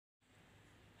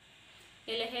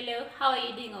Hello, how are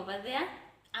you doing over there?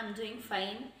 I'm doing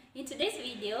fine. In today's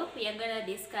video, we are going to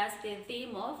discuss the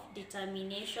theme of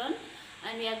determination,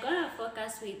 and we are going to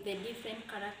focus with the different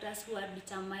characters who are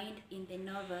determined in the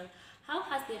novel. How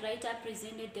has the writer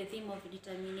presented the theme of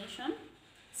determination?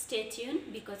 Stay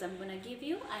tuned because I'm going to give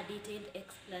you a detailed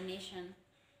explanation.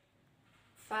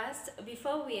 First,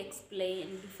 before I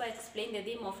explain the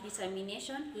theme of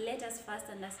determination, let us first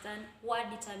understand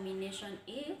what determination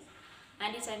is.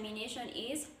 And determination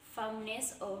is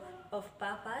firmness of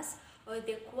purpose, or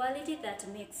the quality that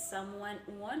makes someone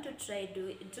want to try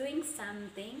doing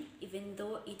something even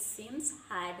though it seems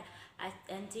hard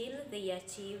until they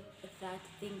achieve that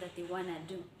thing that they want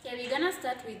to do. Okay, we're gonna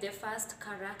start with the first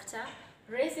character.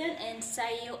 Resian and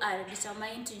Tayo are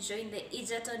determined to join the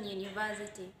Egerton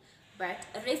University, but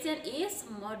Resian is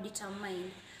more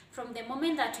determined. From the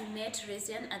moment that we met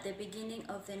Resian at the beginning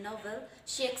of the novel,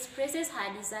 she expresses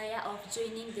her desire of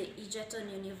joining the Egerton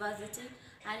University,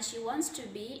 and she wants to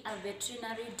be a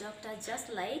veterinary doctor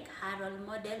just like her role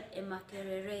model Emma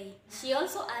Kerere. She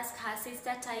also asks her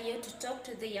sister Tayo to talk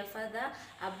to their father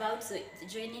about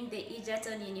joining the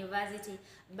Egerton University,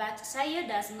 but Tayo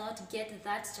does not get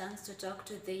that chance to talk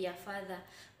to their father.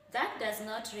 That does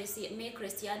not make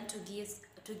Resian to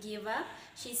give up.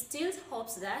 She still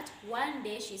hopes that one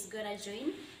day she's gonna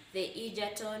join the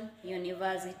Egerton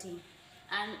University,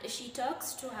 and she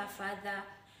talks to her father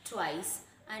twice,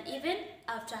 and even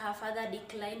after her father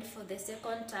declined for the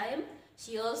second time,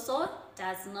 she also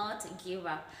does not give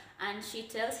up, and she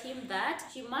tells him that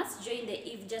she must join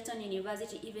the Egerton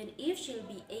University even if she'll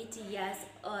be 80 years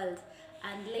old.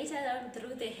 And later on,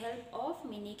 through the help of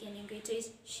Monique and Ingrid,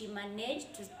 she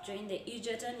managed to join the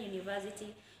Egerton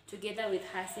University together with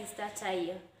her sister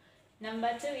Tayo.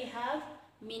 Number 2, we have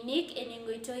Monique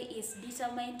Eningwitoi is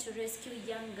determined to rescue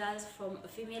young girls from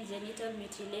female genital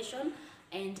mutilation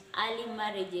and early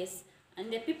marriages.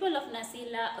 And the people of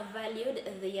Nasila valued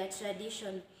their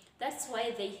tradition. That's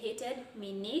why they hated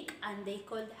Monique and they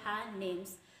called her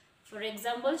names. For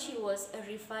example, she was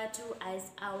referred to as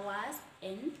a wasp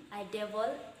and a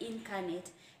devil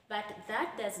incarnate. But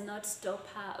that does not stop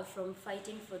her from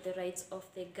fighting for the rights of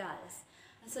the girls.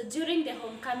 So during the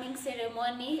homecoming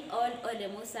ceremony, Ole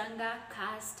Musanga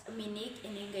cast Monique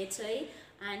Eningwitoi,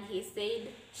 and he said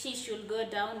she should go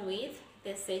down with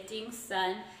the setting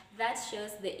sun. That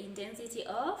shows the intensity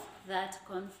of that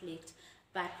conflict.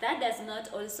 But that does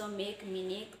not also make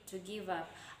Monique to give up.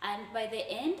 And by the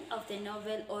end of the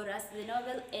novel, or as the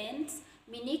novel ends,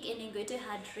 Monique Eningwitoi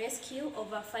had rescued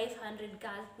over 500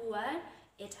 girls who were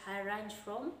at her ranch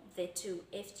from the two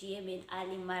FGM and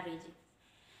early marriage.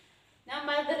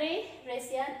 Number 3,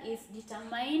 Resian is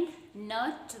determined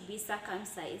not to be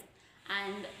circumcised,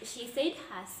 and she said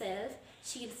herself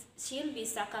she'll be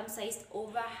circumcised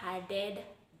over her dead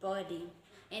body,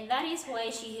 and that is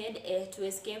why she had to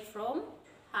escape from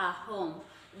her home,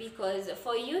 because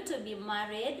for you to be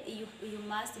married, you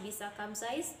must be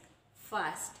circumcised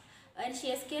first. When she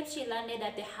escaped, she landed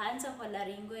at the hands of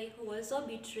Olaringwe, who also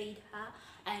betrayed her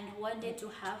and wanted to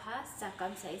have her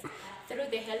circumcised. Through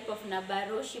the help of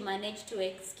Nabaru, she managed to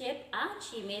escape and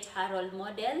she met her role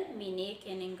model, Monique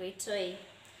Eningwitoi.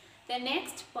 The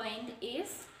next point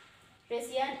is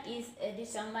Resian is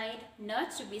determined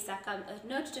not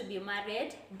to be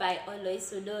married by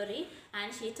Oloisudori,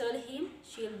 and she told him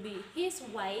she'll be his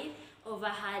wife over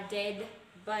her dead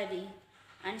body.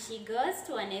 And she goes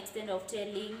to an extent of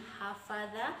telling her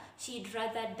father she'd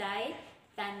rather die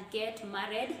than get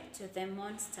married to the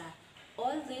monster.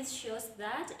 All this shows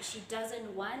that she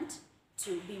doesn't want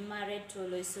to be married to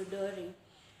Oloisudori.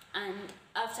 And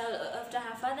after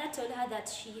her father told her that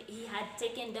he had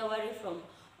taken dowry from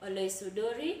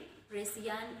Oloisudori,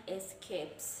 Resian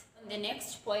escapes. On the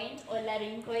next point,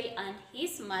 Olarinkoi and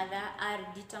his mother are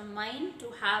determined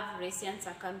to have Resian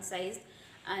circumcised,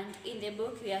 and in the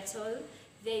book we are told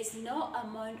there is no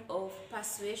amount of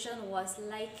persuasion was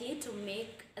likely to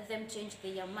make them change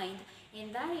their mind,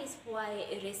 and that is why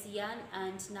Resian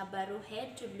and Nabaru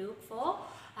had to look for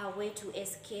a way to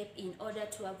escape in order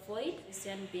to avoid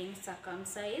Resian being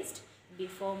circumcised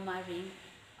before marrying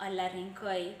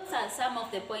Olarinkoi. Those are some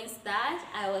of the points that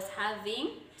I was having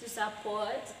to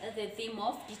support the theme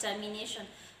of determination,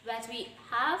 but we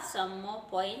have some more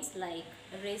points like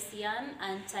Resian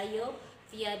and Tayo.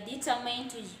 They are determined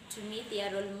to meet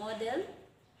their role model,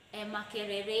 Emma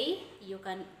Kerere. You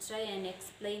can try and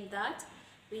explain that.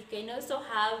 We can also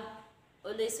have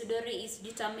Oloisudori is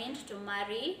determined to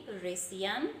marry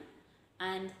Resian,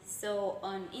 and so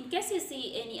on. In case you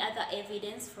see any other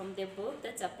evidence from the book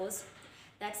that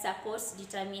supports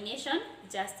determination,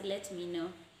 just let me know.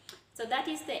 So that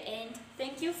is the end.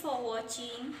 Thank you for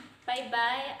watching. Bye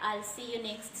bye. I'll see you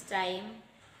next time.